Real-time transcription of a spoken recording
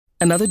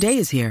Another day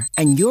is here,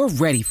 and you're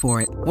ready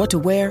for it. What to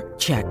wear?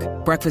 Check.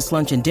 Breakfast,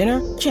 lunch, and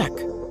dinner? Check.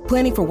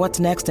 Planning for what's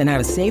next and how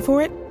to save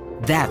for it?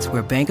 That's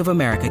where Bank of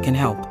America can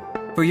help.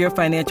 For your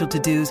financial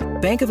to-dos,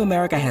 Bank of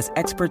America has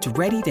experts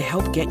ready to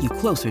help get you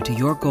closer to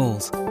your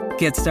goals.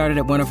 Get started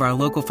at one of our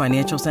local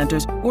financial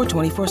centers or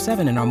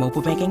 24/7 in our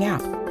mobile banking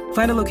app.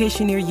 Find a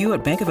location near you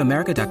at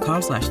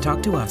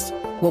bankofamerica.com/talktous.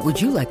 What would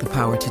you like the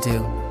power to do?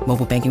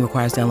 Mobile banking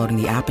requires downloading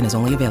the app and is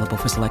only available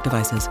for select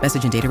devices.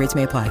 Message and data rates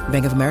may apply.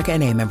 Bank of America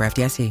N.A., member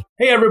FDIC.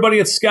 Hey, everybody.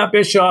 It's Scott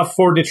Bischoff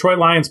for Detroit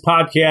Lions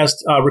Podcast,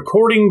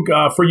 recording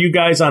for you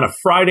guys on a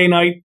Friday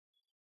night.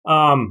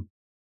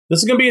 This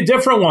is going to be a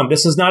different one.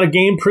 This is not a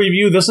game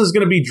preview. This is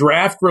going to be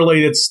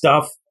draft-related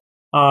stuff.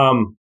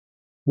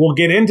 We'll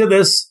get into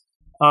this,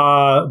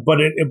 but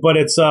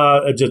it's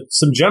just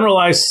some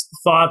generalized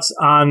thoughts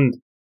on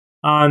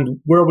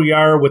where we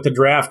are with the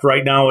draft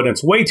right now, and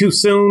it's way too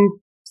soon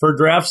for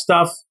draft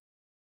stuff,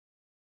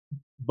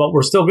 but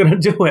we're still going to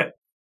do it.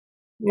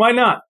 Why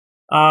not?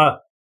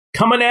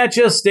 Coming at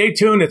you. Stay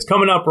tuned. It's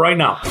coming up right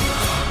now.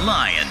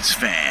 Lions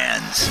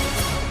fans,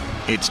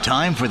 it's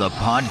time for the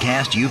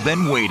podcast you've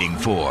been waiting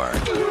for.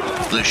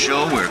 The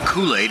show where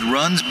Kool-Aid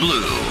runs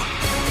blue,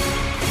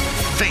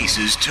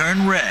 faces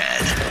turn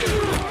red,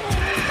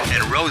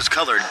 and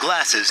rose-colored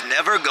glasses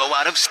never go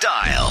out of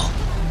style.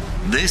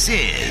 This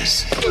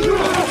is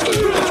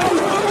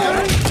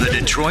the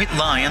Detroit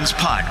Lions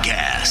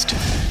Podcast.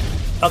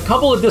 A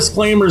couple of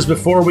disclaimers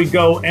before we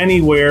go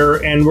anywhere,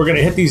 and we're going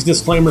to hit these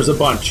disclaimers a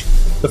bunch.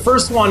 The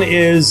first one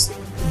is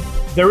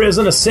there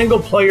isn't a single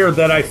player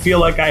that I feel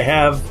like I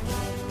have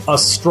a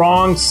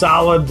strong,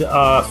 solid,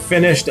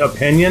 finished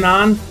opinion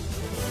on.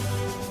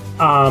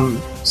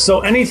 So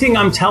anything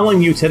I'm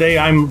telling you today,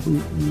 I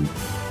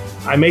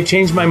may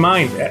change my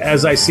mind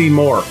as I see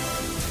more.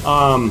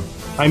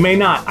 I may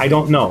not. I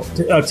don't know.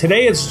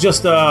 Today it's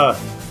just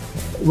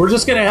we're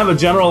just going to have a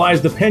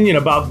generalized opinion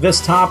about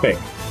this topic.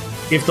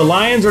 If the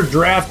Lions are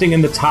drafting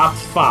in the top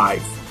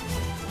 5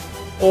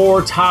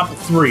 or top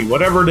 3,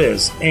 whatever it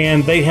is,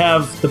 and they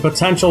have the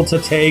potential to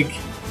take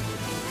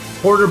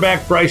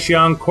quarterback Bryce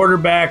Young,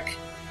 quarterback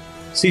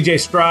C.J.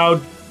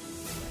 Stroud,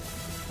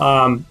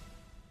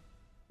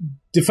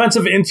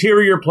 defensive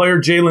interior player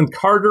Jalen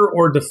Carter,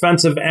 or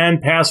defensive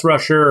end pass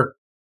rusher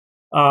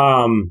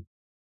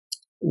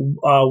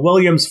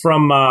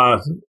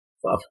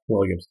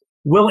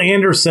Will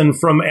Anderson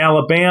from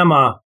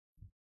Alabama.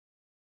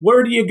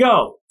 Where do you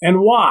go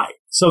and why?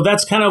 So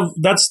that's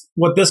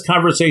what this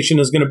conversation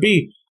is going to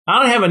be. I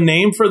don't have a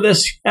name for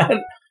this yet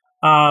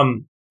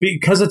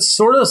because it's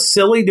sort of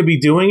silly to be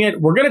doing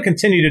it. We're going to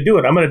continue to do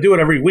it. I'm going to do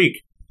it every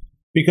week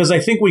because I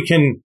think we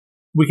can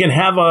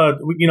have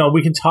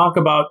we can talk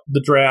about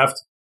the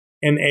draft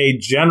in a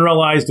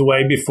generalized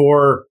way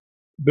before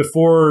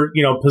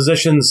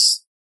positions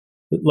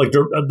like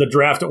the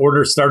draft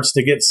order starts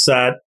to get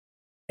set,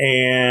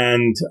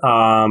 and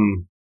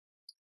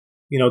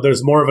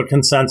there's more of a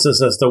consensus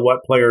as to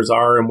what players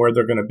are and where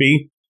they're going to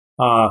be.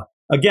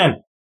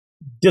 Again,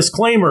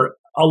 disclaimer: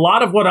 a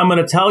lot of what I'm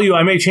going to tell you,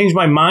 I may change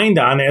my mind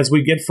on as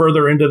we get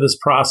further into this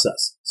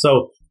process.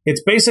 So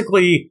it's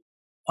basically,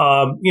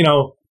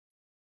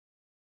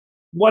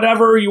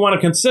 whatever you want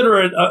to consider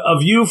it, a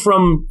view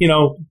from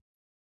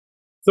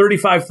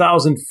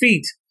 35,000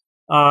 feet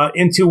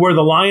into where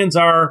the Lions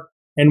are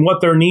and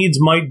what their needs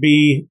might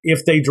be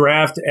if they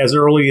draft as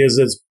early as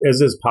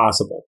is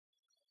possible.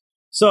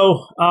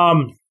 So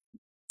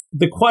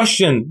the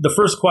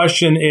first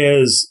question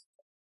is,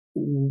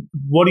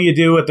 what do you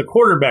do at the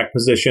quarterback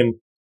position?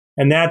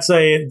 And that's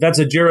a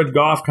Jared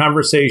Goff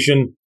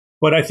conversation.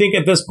 But I think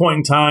at this point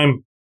in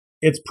time,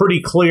 it's pretty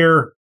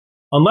clear,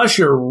 unless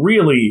you're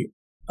really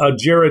a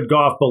Jared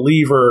Goff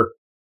believer,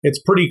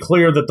 it's pretty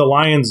clear that the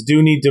Lions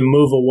do need to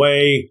move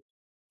away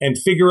and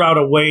figure out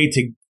a way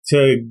to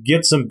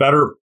get some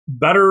better,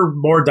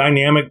 more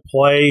dynamic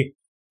play,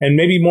 and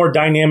maybe more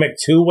dynamic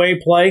two-way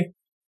play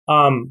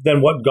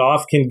than what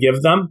Goff can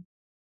give them.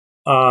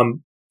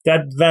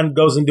 That then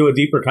goes into a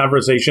deeper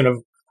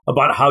conversation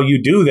about how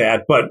you do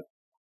that. But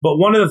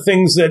one of the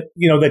things that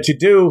that you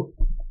do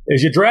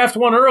is you draft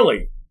one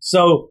early.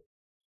 So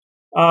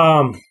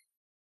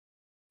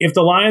if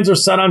the Lions are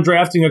set on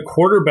drafting a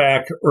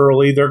quarterback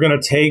early, they're going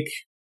to take,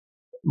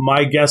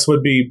 my guess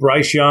would be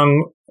Bryce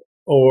Young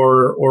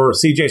or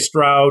C.J.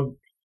 Stroud,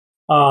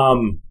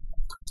 and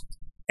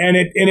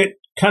it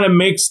kind of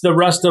makes the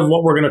rest of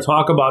what we're going to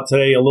talk about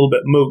today a little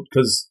bit moot,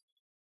 because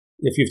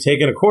if you've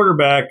taken a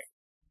quarterback,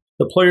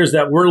 the players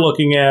that we're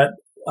looking at,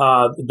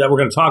 that we're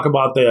going to talk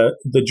about,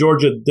 the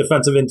Georgia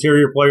defensive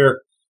interior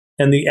player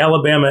and the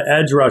Alabama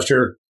edge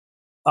rusher,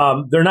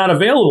 they're not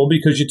available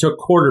because you took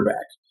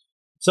quarterback.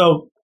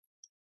 So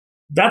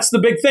that's the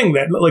big thing.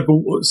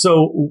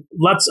 So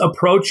let's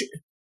approach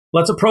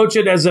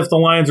it as if the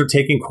Lions are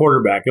taking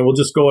quarterback, and we'll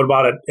just go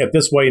about it at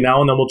this way now,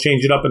 and then we'll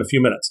change it up in a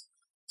few minutes.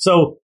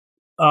 So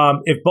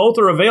if both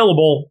are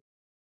available,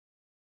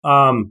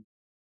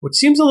 which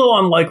seems a little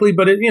unlikely,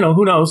 but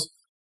who knows?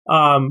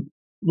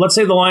 Let's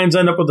say the Lions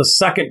end up with a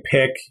second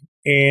pick,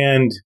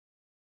 and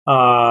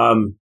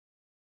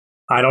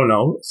I don't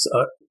know.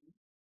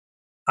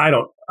 I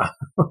don't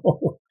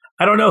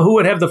I don't know who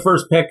would have the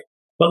first pick,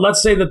 but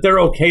let's say that they're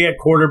okay at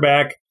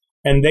quarterback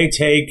and they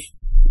take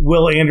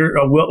Will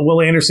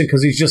Anderson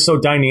because he's just so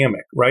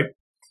dynamic, right?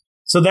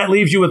 So that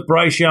leaves you with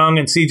Bryce Young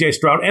and C.J.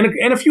 Stroud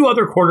and a few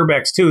other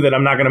quarterbacks too that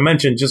I'm not going to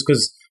mention just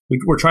because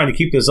we're trying to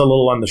keep this a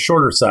little on the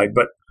shorter side.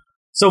 But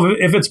so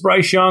if it's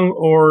Bryce Young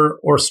or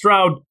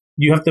Stroud,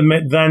 you have to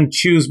then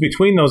choose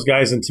between those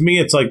guys. And to me,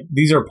 it's like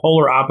these are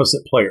polar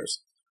opposite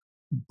players.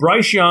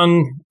 Bryce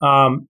Young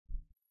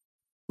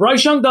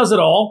does it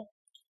all.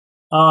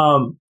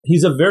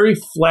 He's a very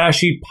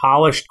flashy,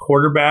 polished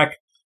quarterback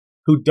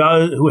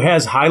who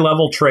has high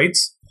level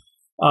traits.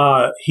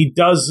 He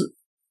does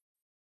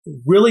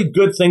really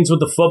good things with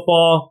the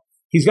football.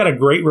 He's got a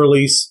great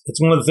release. It's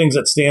one of the things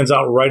that stands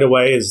out right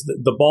away is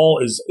the ball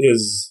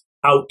is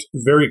out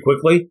very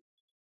quickly.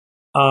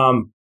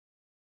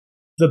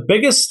 The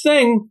biggest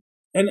thing,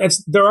 and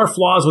there are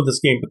flaws with this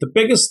game, but the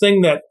biggest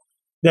thing that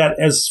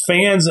as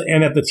fans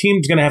and that the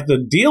team's going to have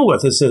to deal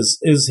with is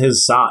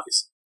his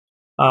size.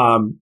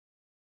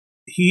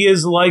 He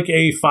is like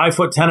a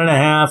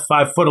 5'10.5",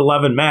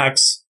 5'11"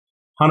 max,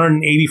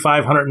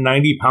 185,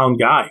 190 pound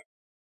guy.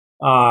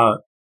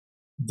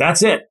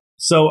 That's it.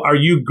 So are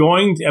you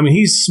going to,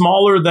 he's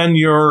smaller than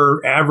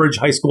your average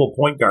high school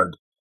point guard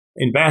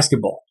in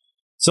basketball.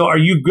 So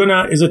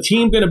is a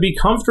team going to be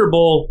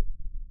comfortable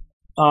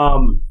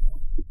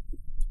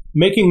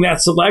making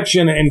that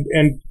selection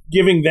and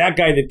giving that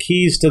guy the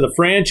keys to the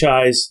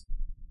franchise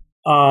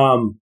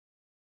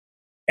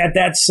at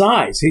that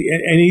size?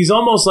 And he's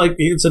almost like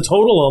it's a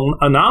total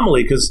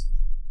anomaly because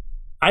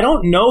I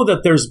don't know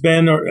that there's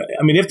been,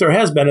 if there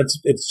has been,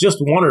 it's just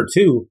one or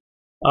two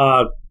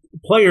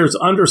players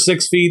under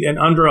 6 feet and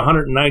under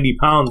 190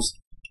 pounds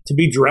to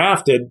be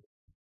drafted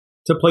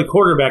to play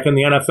quarterback in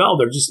the NFL.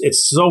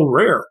 It's so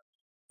rare.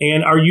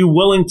 And are you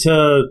willing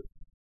to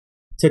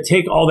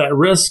take all that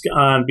risk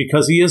on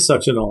because he is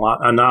such an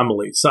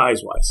anomaly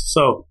size-wise?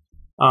 So,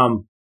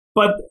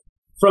 but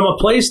from a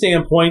play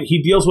standpoint,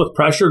 he deals with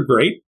pressure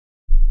great.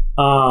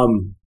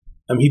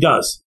 He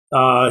does.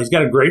 He's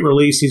got a great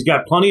release. He's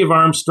got plenty of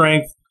arm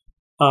strength.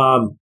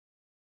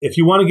 If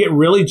you want to get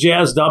really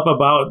jazzed up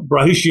about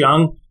Bryce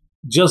Young,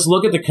 just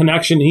look at the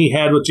connection he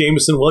had with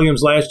Jameson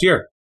Williams last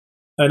year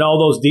and all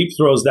those deep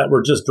throws that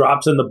were just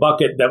drops in the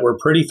bucket that were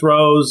pretty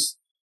throws.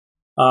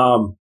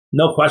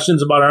 No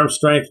questions about arm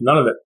strength, none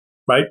of it,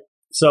 right?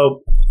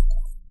 So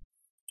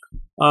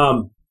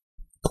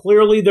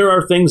clearly there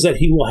are things that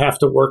he will have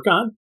to work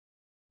on.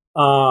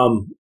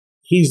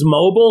 He's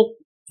mobile.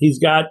 He's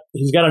got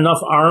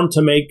enough arm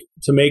to make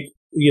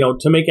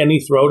any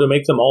throw, to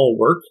make them all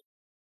work.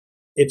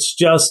 It's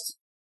just,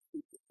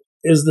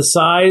 is the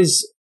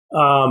size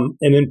an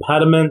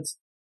impediment?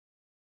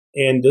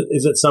 And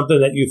is it something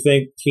that you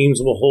think teams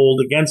will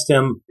hold against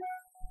him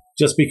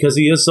just because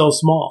he is so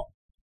small?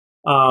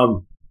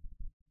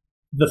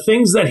 The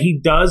things that he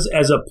does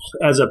as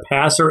a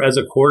passer, as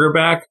a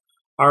quarterback,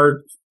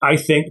 are, I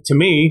think, to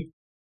me,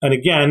 and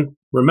again,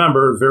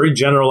 remember, very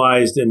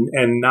generalized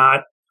and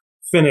not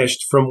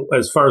finished from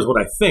as far as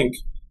what I think,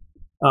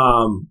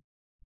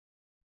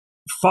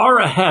 far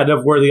ahead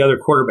of where the other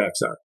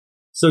quarterbacks are.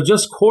 So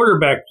just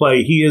quarterback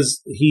play, he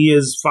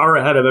is far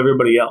ahead of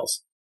everybody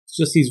else. It's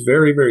just he's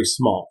very, very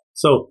small.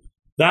 So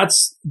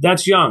that's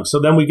Young. So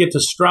then we get to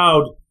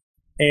Stroud,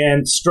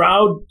 and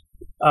Stroud,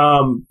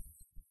 the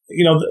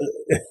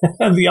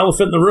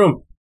elephant in the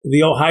room,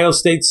 the Ohio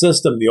State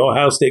system, the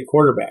Ohio State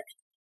quarterback.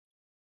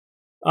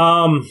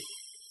 I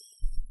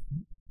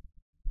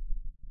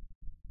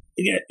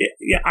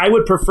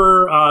would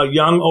prefer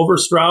Young over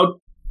Stroud.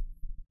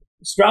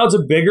 Stroud's a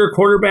bigger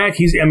quarterback.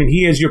 He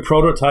is your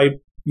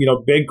prototype,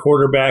 big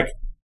quarterback.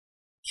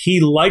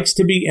 He likes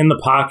to be in the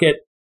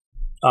pocket.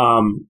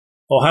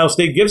 Ohio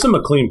State gives him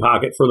a clean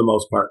pocket for the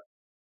most part.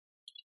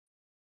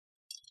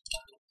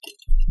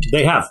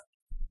 They have.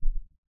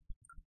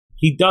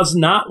 He does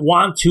not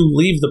want to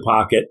leave the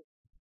pocket.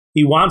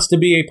 He wants to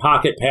be a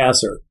pocket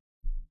passer.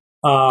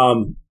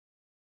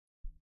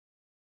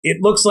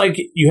 It looks like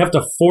you have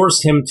to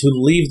force him to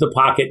leave the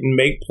pocket and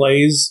make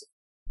plays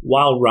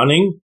while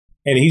running,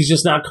 and he's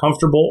just not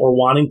comfortable or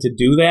wanting to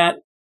do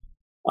that.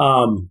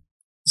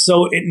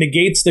 So it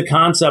negates the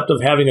concept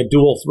of having a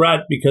dual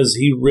threat because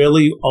he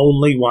really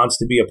only wants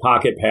to be a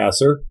pocket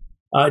passer.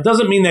 It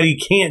doesn't mean that he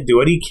can't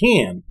do it. He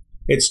can.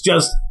 It's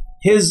just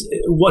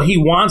what he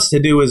wants to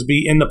do is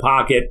be in the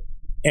pocket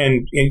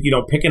and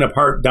picking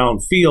apart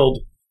downfield,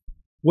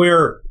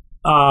 where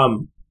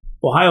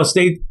Ohio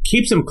State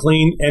keeps him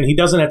clean and he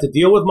doesn't have to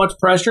deal with much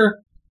pressure.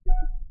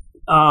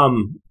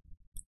 The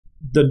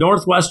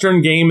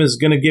Northwestern game is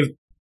going to give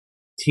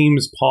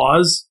teams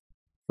pause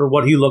for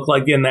what he looked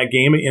like in that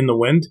game in the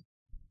wind.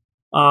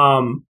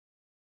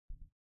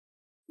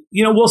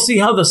 We'll see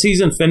how the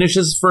season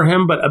finishes for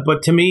him,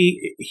 but to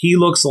me, he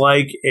looks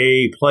like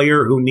a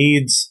player who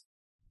needs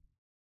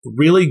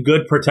really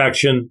good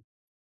protection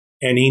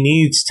and he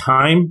needs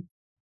time.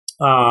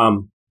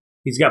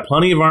 He's got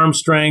plenty of arm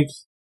strength.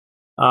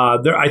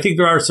 I think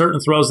there are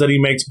certain throws that he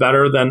makes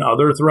better than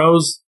other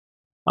throws.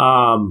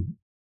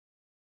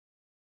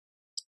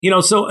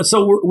 So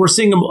we're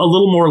seeing a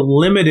little more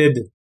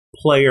limited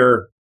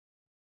player,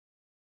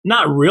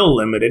 not real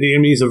limited. I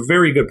mean, he's a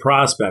very good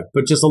prospect,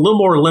 but just a little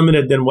more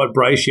limited than what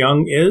Bryce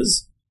Young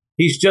is.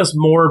 He's just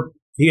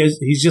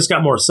he's just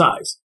got more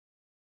size.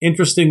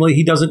 Interestingly,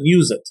 he doesn't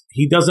use it.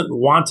 He doesn't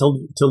want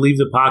to leave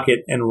the pocket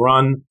and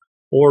run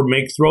or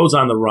make throws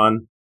on the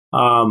run.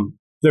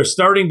 They're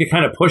starting to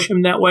kind of push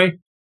him that way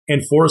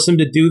and force him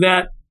to do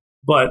that.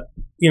 But,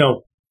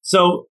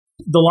 so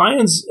the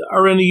Lions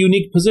are in a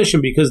unique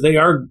position because they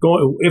are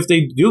going, if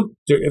they do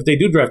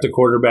draft a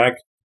quarterback,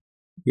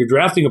 you're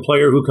drafting a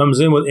player who comes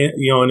in with,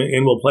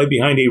 and will play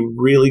behind a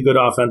really good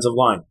offensive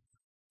line.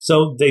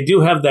 So they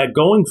do have that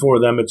going for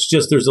them. It's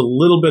just there's a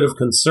little bit of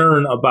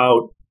concern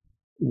about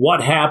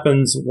what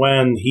happens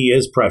when he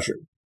is pressured.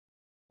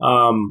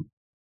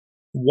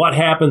 What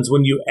happens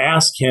when you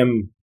ask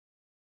him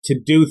to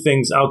do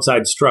things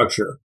outside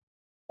structure?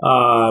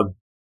 Does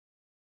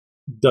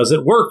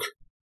it work?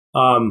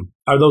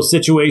 Are those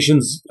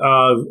situations,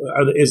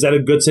 is that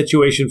a good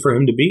situation for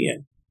him to be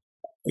in?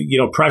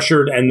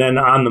 Pressured and then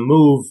on the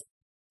move,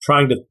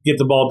 trying to get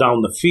the ball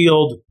down the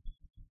field.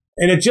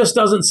 And it just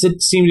doesn't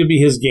seem to be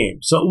his game.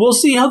 So we'll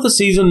see how the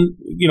season,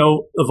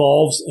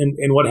 evolves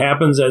and what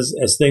happens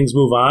as things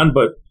move on.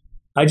 But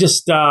I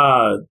just,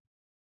 there's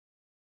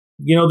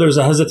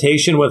a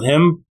hesitation with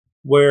him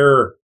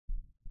where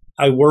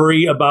I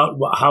worry about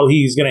how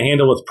he's going to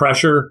handle with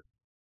pressure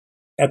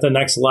at the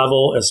next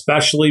level,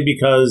 especially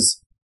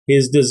because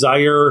his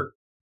desire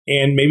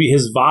and maybe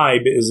his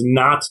vibe is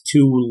not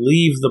to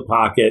leave the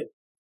pocket,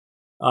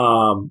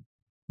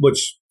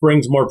 which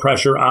brings more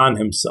pressure on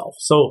himself.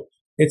 So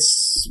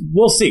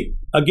we'll see.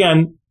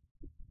 Again,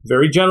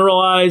 very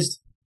generalized.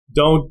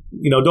 Don't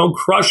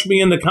crush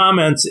me in the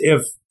comments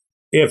if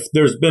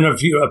there's been a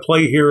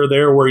play here or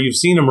there where you've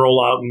seen him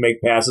roll out and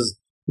make passes.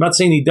 I'm not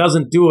saying he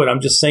doesn't do it.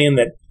 I'm just saying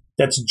that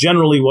that's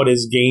generally what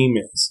his game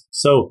is.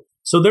 So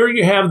there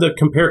you have the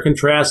compare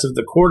contrast of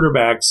the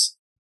quarterbacks,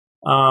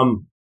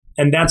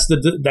 and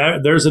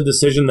there's a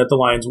decision that the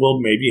Lions will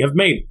maybe have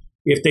made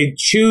if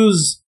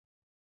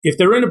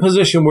they're in a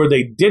position where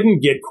they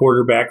didn't get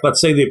quarterback.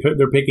 Let's say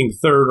they're picking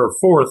third or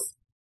fourth,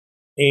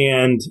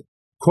 and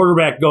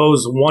quarterback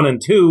goes 1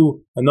 and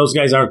 2, and those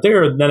guys aren't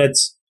there. Then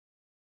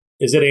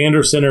is it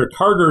Anderson or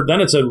Carter?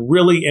 Then it's a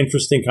really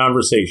interesting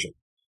conversation.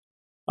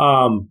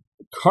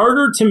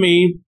 Carter to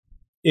me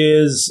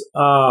is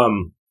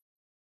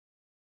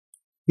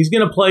he's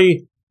going to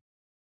play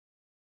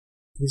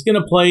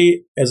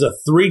as a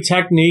 3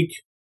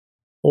 technique,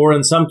 or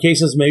in some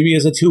cases maybe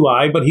as a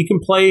 2-eye, but he can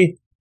play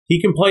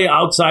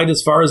outside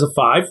as far as a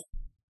 5.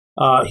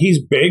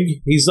 He's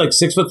big. He's like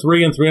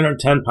 6'3" and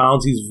 310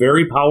 pounds. He's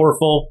very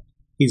powerful.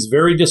 He's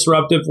very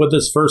disruptive with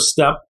his first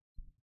step.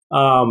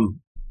 The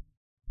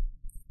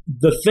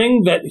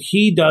thing that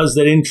he does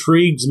that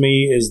intrigues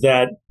me is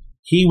that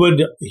he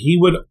would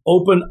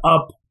open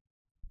up.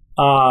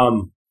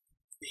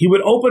 He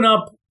would open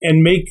up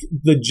and make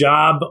the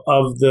job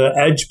of the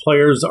edge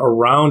players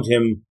around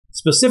him,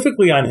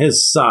 specifically on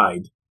his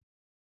side,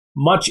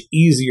 much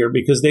easier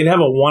because they'd have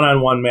a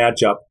one-on-one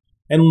matchup,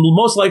 and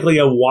most likely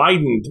a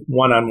widened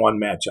one-on-one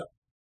matchup,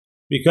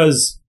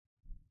 because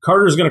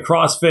Carter's going to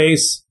cross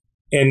face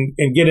and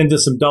get into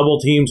some double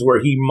teams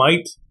where he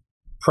might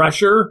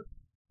pressure,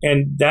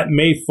 and that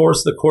may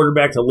force the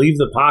quarterback to leave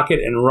the pocket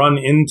and run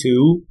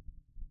into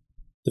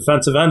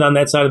defensive end on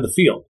that side of the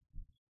field.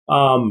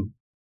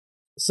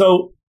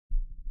 So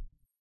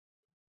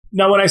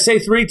now when I say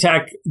 3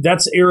 tech,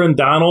 that's Aaron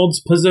Donald's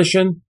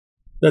position.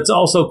 That's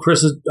also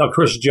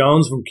Chris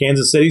Jones from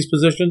Kansas City's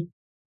position.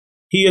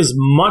 He is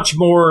much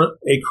more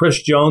a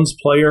Chris Jones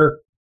player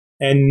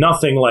and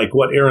nothing like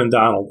what Aaron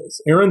Donald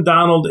is. Aaron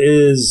Donald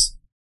is,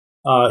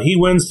 he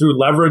wins through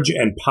leverage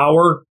and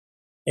power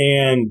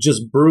and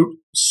just brute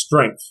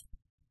strength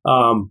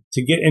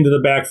to get into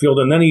the backfield.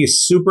 And then he's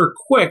super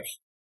quick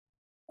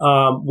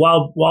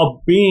while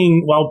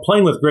playing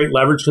with great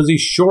leverage because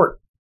he's short.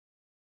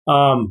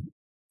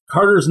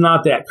 Carter's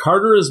not that.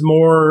 Carter is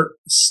more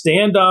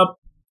stand-up,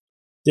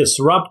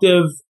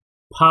 disruptive,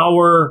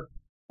 power.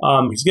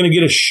 He's going to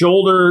get his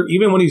shoulder,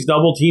 even when he's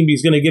double-teamed,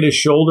 he's going to get his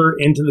shoulder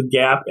into the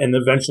gap and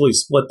eventually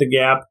split the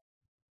gap.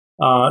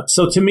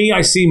 So to me, I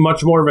see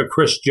much more of a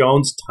Chris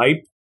Jones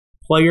type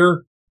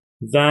player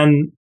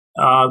than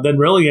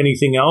really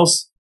anything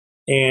else.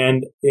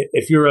 And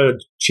if you're a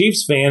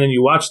Chiefs fan and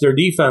you watch their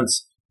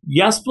defense,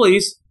 yes,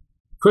 please.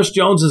 Chris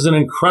Jones is an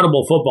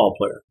incredible football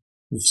player,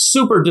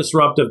 super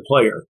disruptive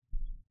player.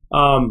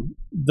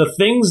 The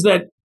things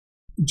that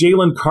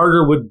Jalen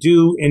Carter would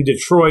do in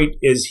Detroit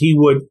is he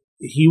would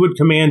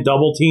command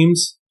double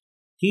teams.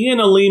 He and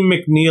Aleem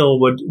McNeil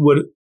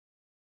would,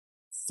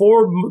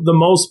 for the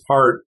most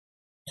part,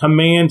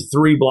 command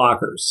 3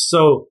 blockers.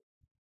 So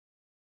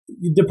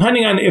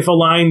depending on if a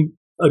line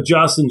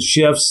adjusts and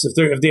shifts, if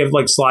they have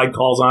like slide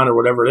calls on or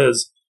whatever it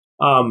is,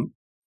 I'm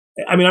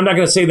not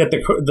going to say that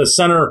the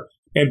center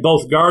and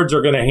both guards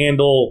are going to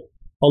handle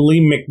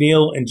Aleem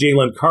McNeil and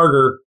Jalen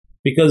Carter,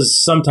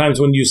 because sometimes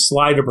when you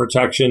slide a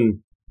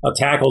protection, a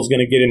tackle is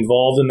going to get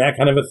involved in that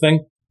kind of a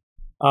thing.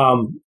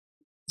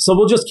 So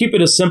we'll just keep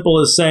it as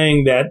simple as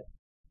saying that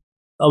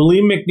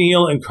Aleem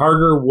McNeil and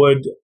Carter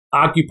would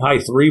occupy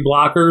 3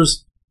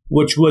 blockers,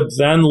 which would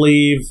then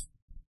leave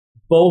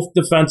both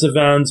defensive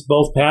ends,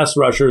 both pass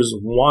rushers,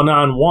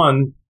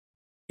 one-on-one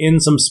in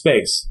some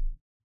space.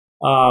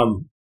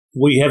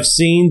 We have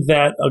seen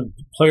that a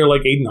player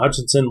like Aiden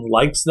Hutchinson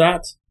likes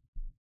that.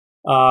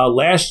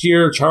 Last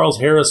year, Charles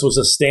Harris was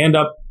a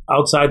stand-up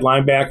outside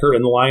linebacker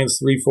in the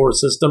Lions 3-4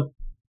 system,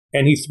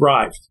 and he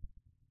thrived.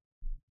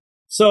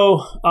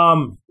 So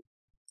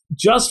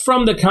just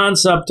from the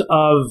concept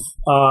of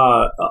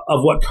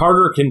what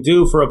Carter can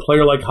do for a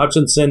player like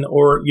Hutchinson,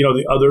 or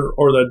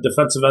the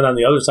defensive end on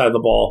the other side of the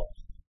ball,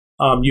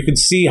 you can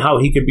see how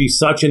he could be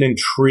such an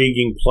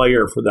intriguing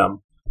player for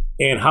them,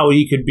 and how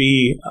he could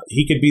be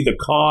the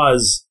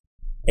cause,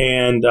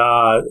 and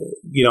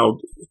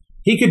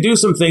he could do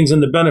some things.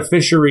 And the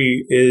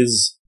beneficiary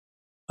is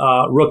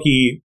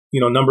rookie,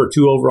 number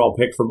 2 overall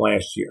pick from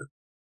last year.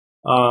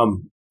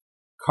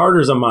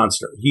 Carter's a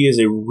monster. He is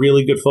a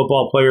really good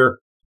football player.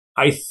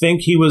 I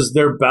think he was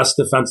their best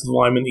defensive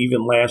lineman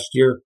even last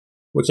year,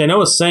 which I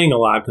know is saying a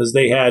lot because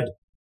they had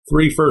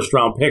 3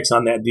 first-round picks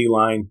on that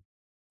D-line.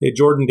 They had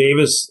Jordan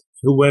Davis,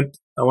 who went,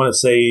 I want to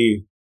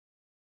say,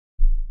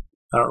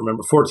 I don't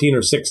remember, 14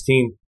 or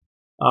 16.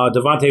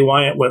 Devontae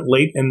Wyatt went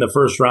late in the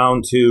first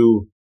round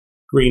to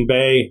Green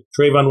Bay.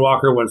 Trayvon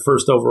Walker went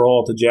first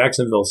overall to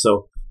Jacksonville.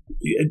 So,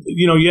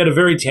 you had a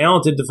very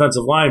talented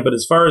defensive line, but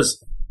as far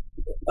as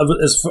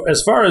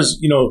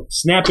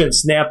snap in,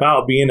 snap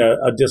out, being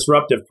a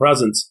disruptive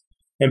presence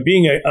and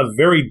being a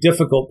very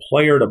difficult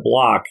player to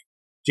block,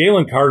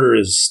 Jalen Carter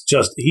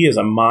he is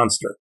a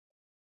monster.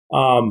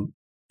 And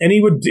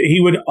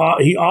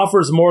he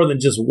offers more than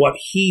just what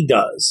he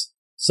does.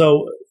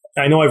 So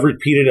I know I've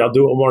repeated it. I'll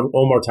do it one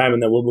more time,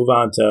 and then we'll move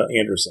on to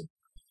Anderson.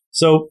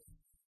 So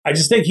I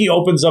just think he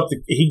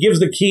gives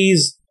the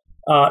keys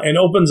and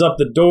opens up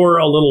the door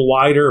a little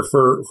wider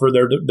for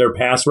their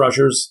pass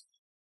rushers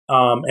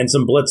and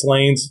some blitz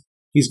lanes.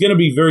 He's going to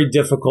be very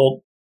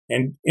difficult,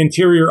 and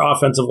interior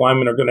offensive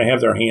linemen are going to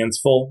have their hands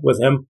full with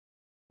him.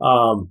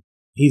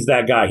 He's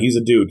that guy. He's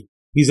a dude.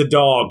 He's a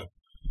dog.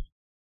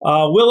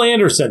 Will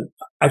Anderson.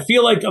 I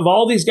feel like of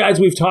all these guys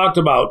we've talked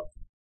about,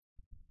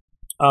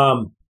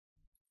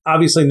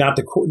 obviously not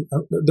the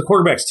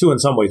quarterbacks too in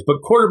some ways, but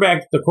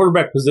the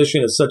quarterback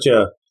position is such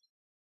a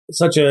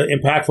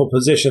impactful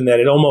position that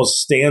it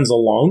almost stands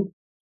alone.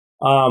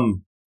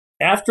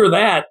 After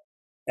that,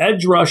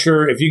 edge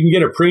rusher, if you can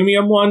get a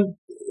premium one,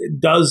 it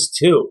does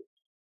too.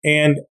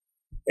 And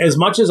as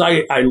much as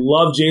I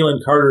love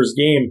Jalen Carter's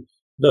game,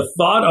 the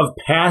thought of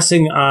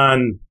passing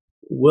on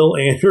Will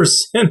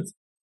Anderson,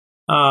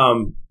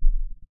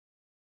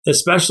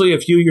 especially a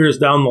few years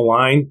down the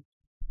line,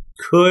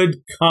 could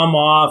come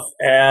off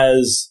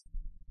as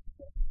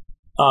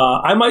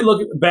I might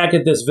look back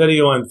at this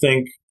video and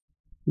think,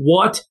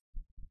 what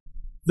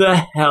the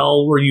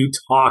hell were you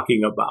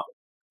talking about?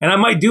 And I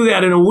might do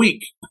that in a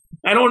week.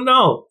 I don't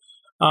know.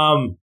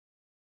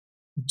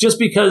 Just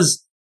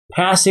because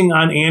passing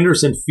on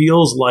Anderson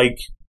feels like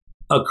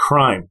a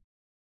crime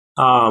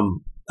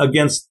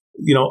against,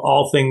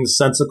 all things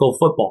sensical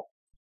football.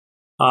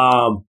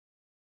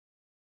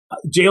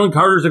 Jalen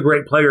Carter's a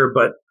great player,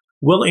 but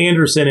Will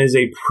Anderson is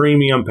a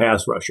premium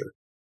pass rusher.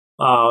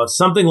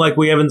 Something like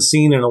we haven't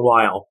seen in a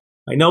while.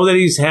 I know that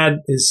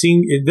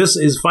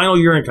his final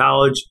year in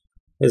college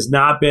has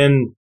not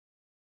been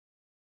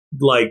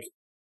like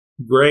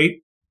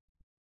great,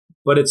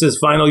 but it's his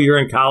final year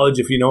in college,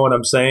 if you know what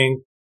I'm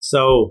saying.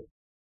 So,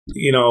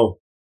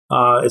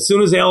 as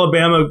soon as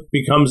Alabama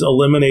becomes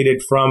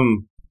eliminated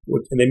from,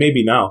 and they may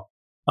be now,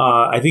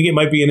 I think it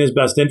might be in his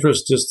best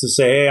interest just to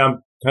say, hey,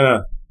 I'm kind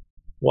of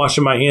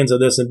washing my hands of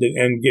this and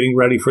getting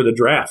ready for the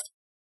draft.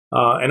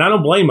 And I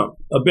don't blame him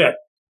a bit.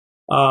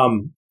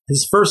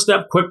 His first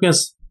step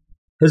quickness,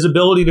 his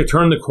ability to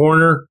turn the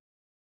corner,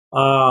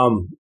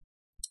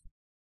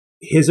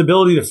 his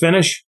ability to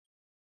finish,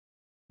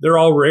 they're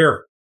all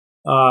rare.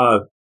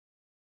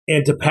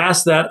 And to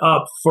pass that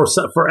up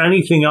for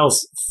anything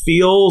else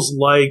feels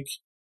like,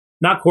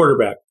 not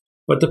quarterback,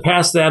 but to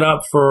pass that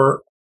up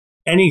for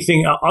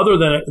anything other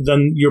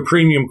than your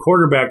premium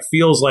quarterback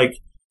feels like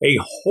a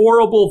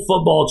horrible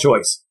football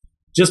choice,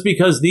 just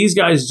because these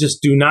guys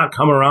just do not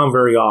come around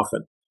very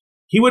often.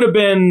 He would have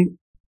been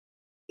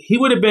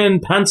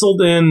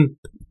penciled in,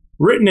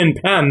 written in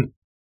pen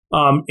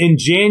in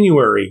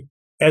January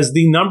as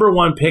the number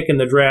 1 pick in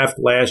the draft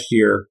last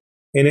year,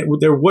 and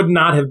there would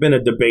not have been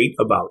a debate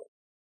about it.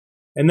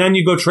 And then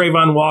you go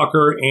Trayvon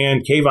Walker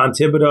and Kayvon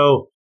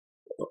Thibodeau.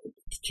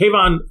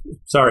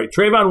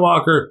 Trayvon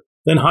Walker,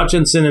 then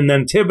Hutchinson, and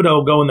then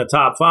Thibodeau go in the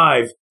top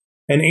 5,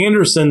 and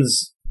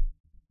Anderson's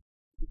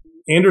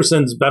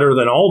better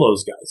than all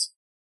those guys.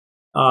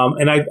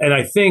 And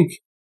I think,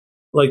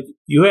 like,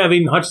 you have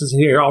Aiden Hutchinson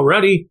here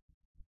already.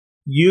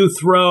 You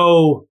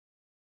throw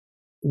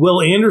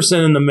Will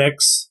Anderson in the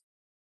mix.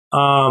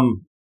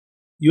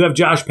 You have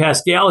Josh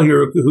Pascal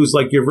here, who's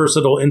like your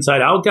versatile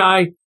inside-out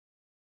guy.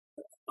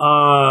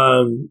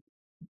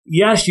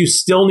 Yes, you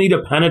still need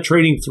a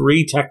penetrating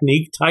 3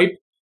 technique type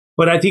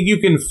But I think you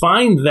can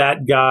find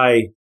that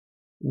guy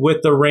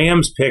with the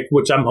Rams pick,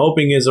 which I'm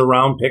hoping is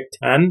around pick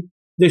 10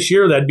 this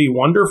year. That'd be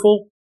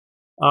wonderful.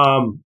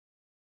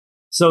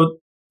 So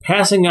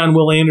passing on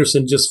Will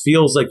Anderson just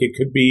feels like it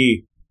could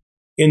be,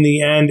 in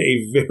the end,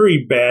 a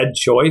very bad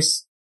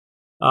choice.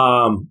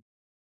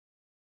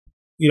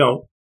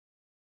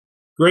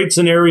 Great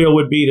scenario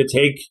would be to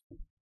take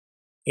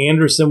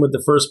Anderson with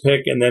the first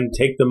pick and then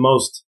take the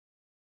most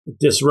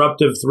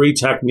disruptive 3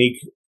 technique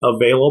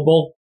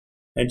available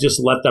and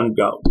just let them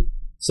go.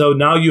 So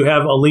now you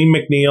have Alim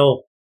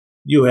McNeill,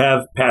 you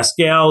have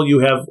Pascal,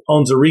 you have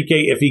Onwuzurike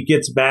if he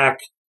gets back,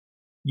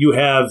 you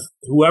have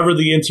whoever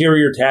the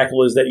interior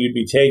tackle is that you'd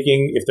be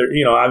taking. If there,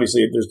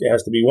 obviously there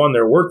has to be one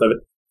there worth of it.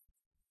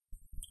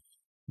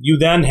 You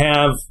then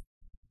have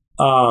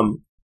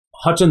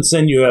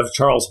Hutchinson, you have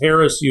Charles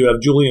Harris, you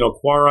have Julian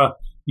Okwara,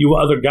 you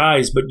have other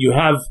guys, but you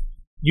have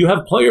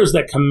players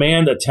that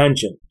command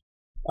attention.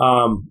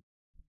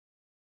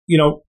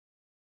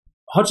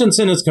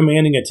 Hutchinson is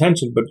commanding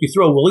attention, but you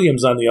throw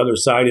Williams on the other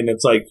side, and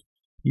it's like,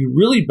 you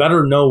really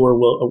better know where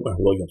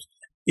Williams.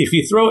 If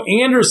you throw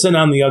Anderson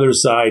on the other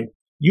side,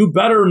 you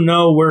better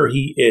know where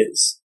he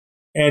is.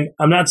 And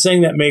I'm not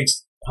saying that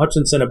makes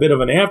Hutchinson a bit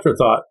of an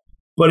afterthought,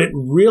 but it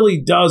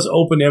really does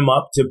open him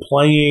up to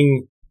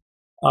playing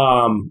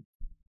on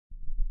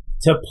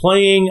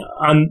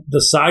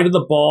the side of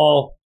the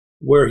ball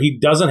where he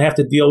doesn't have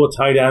to deal with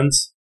tight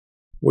ends,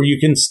 where you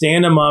can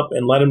stand him up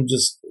and let him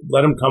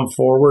come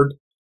forward.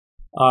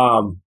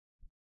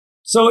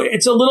 So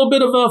it's a little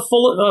bit of a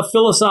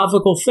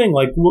philosophical thing.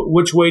 Like,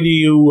 which way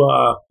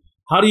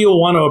how do you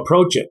want to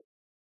approach it?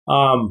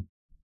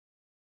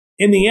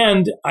 In the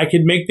end, I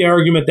could make the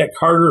argument that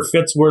Carter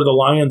fits where the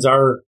Lions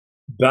are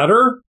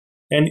better,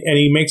 and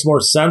he makes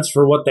more sense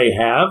for what they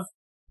have.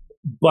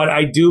 But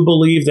I do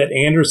believe that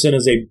Anderson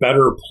is a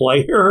better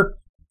player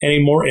and a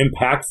more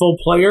impactful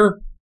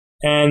player.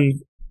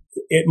 And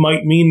it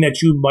might mean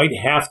that you might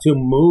have to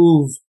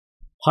move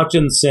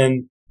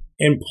Hutchinson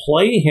and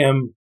play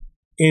him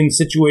in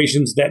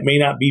situations that may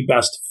not be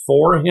best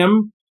for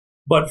him.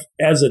 But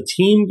as a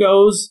team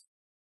goes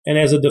and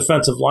as a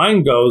defensive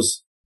line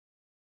goes,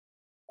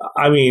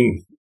 I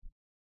mean,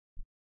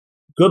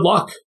 good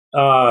luck.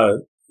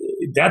 That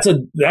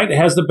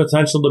has the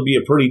potential to be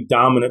a pretty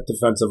dominant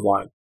defensive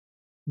line.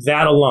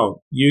 That alone.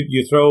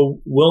 You throw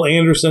Will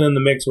Anderson in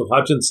the mix with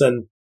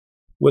Hutchinson,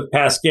 with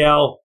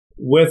Pascal,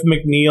 with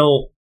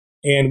McNeill,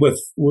 and with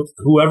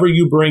whoever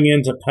you bring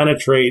in to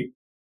penetrate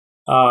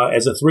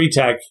as a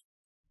 3-tech.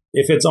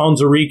 If it's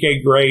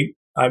Onwuzurike, great.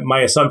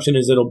 My assumption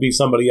is it'll be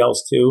somebody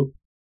else too.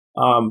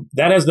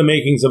 That has the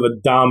makings of a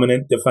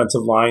dominant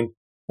defensive line,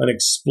 an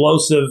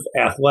explosive,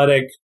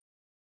 athletic,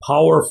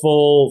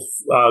 powerful,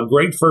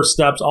 great first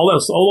steps, all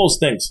those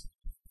things.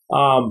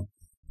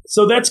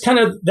 So that's kind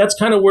of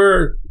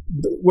where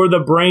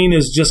the brain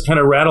is just kind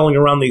of rattling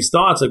around these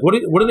thoughts. Like, what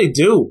do they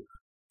do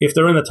if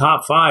they're in the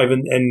top 5?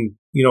 And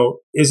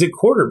is it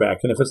quarterback?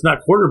 And if it's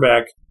not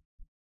quarterback,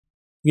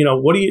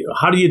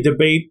 how do you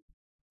debate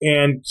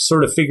and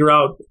sort of figure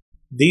out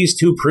these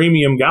 2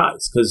 premium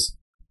guys?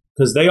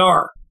 Because they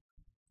are.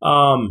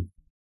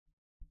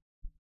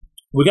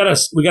 We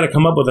gotta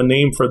come up with a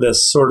name for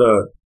this sort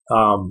of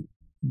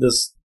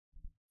this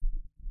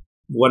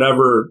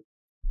whatever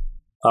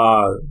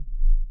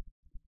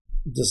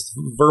just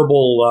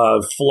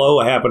verbal flow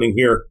happening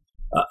here.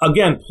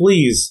 Again,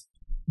 please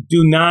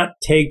do not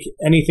take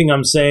anything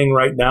I'm saying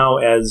right now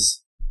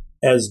as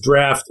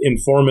draft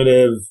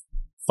informative,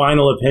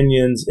 final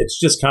opinions. It's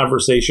just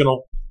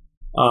conversational.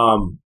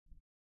 We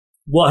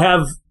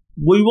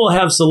will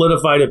have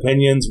solidified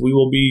opinions.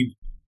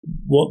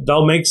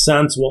 They'll make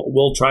sense.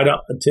 We'll try to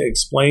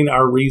explain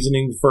our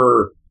reasoning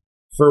for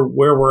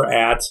where we're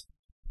at.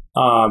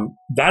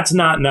 That's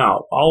not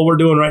now. All we're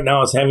doing right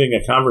now is having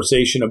a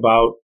conversation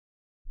about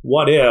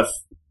what if,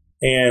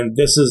 and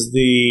this is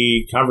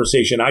the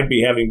conversation I'd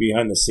be having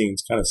behind the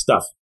scenes kind of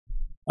stuff.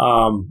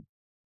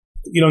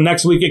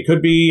 Next week it could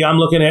be I'm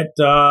looking at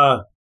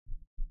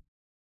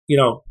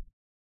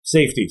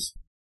safeties,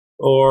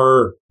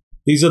 or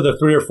these are the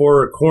 3 or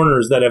 4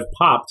 corners that have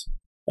popped,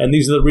 and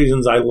these are the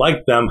reasons I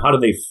like them. How do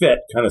they fit?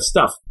 Kind of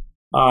stuff.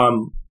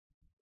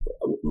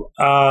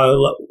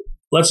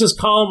 Let's just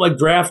call them like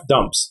draft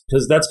dumps,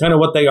 because that's kind of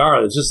what they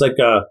are. It's just like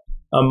a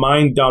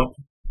mind dump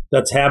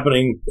that's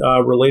happening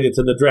related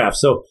to the draft.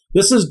 So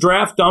this is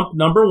draft dump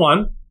number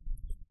 1.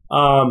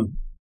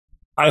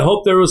 I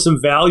hope there was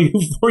some value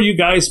for you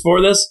guys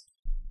for this.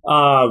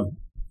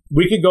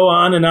 We could go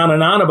on and on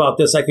and on about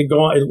this. I could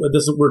go on.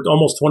 We're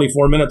almost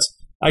 24 minutes.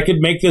 I could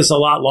make this a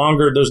lot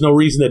longer. There's no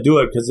reason to do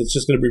it because it's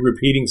just going to be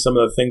repeating some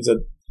of the things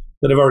that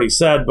I've already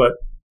said. But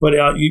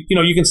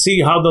you can see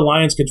how the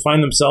Lions could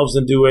find themselves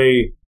into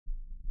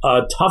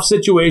a tough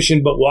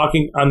situation, but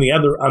walking on the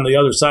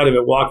other side of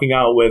it, walking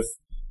out with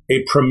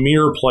a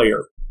premier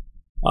player.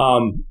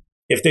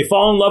 If they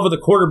fall in love with a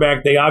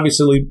quarterback, they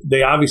obviously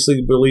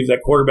believe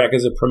that quarterback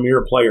is a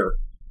premier player.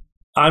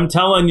 I'm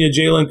telling you,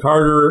 Jalen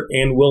Carter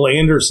and Will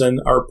Anderson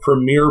are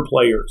premier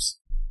players.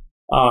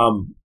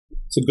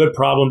 It's a good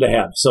problem to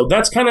have. So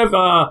that's kind of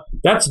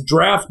that's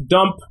draft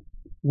dump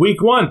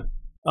week 1.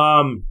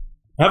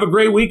 Have a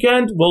great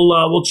weekend.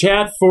 We'll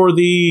chat for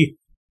the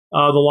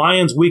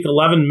Lions week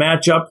 11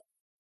 matchup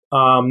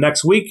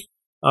next week.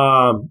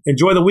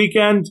 Enjoy the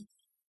weekend.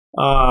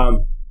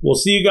 We'll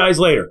see you guys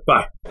later.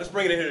 Bye. Let's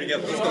bring it in here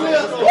together. Let's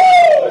go.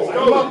 Let's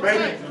go up,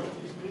 baby.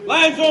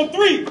 Lions on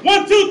 3.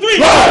 1, 2, 3.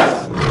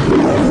 Rise!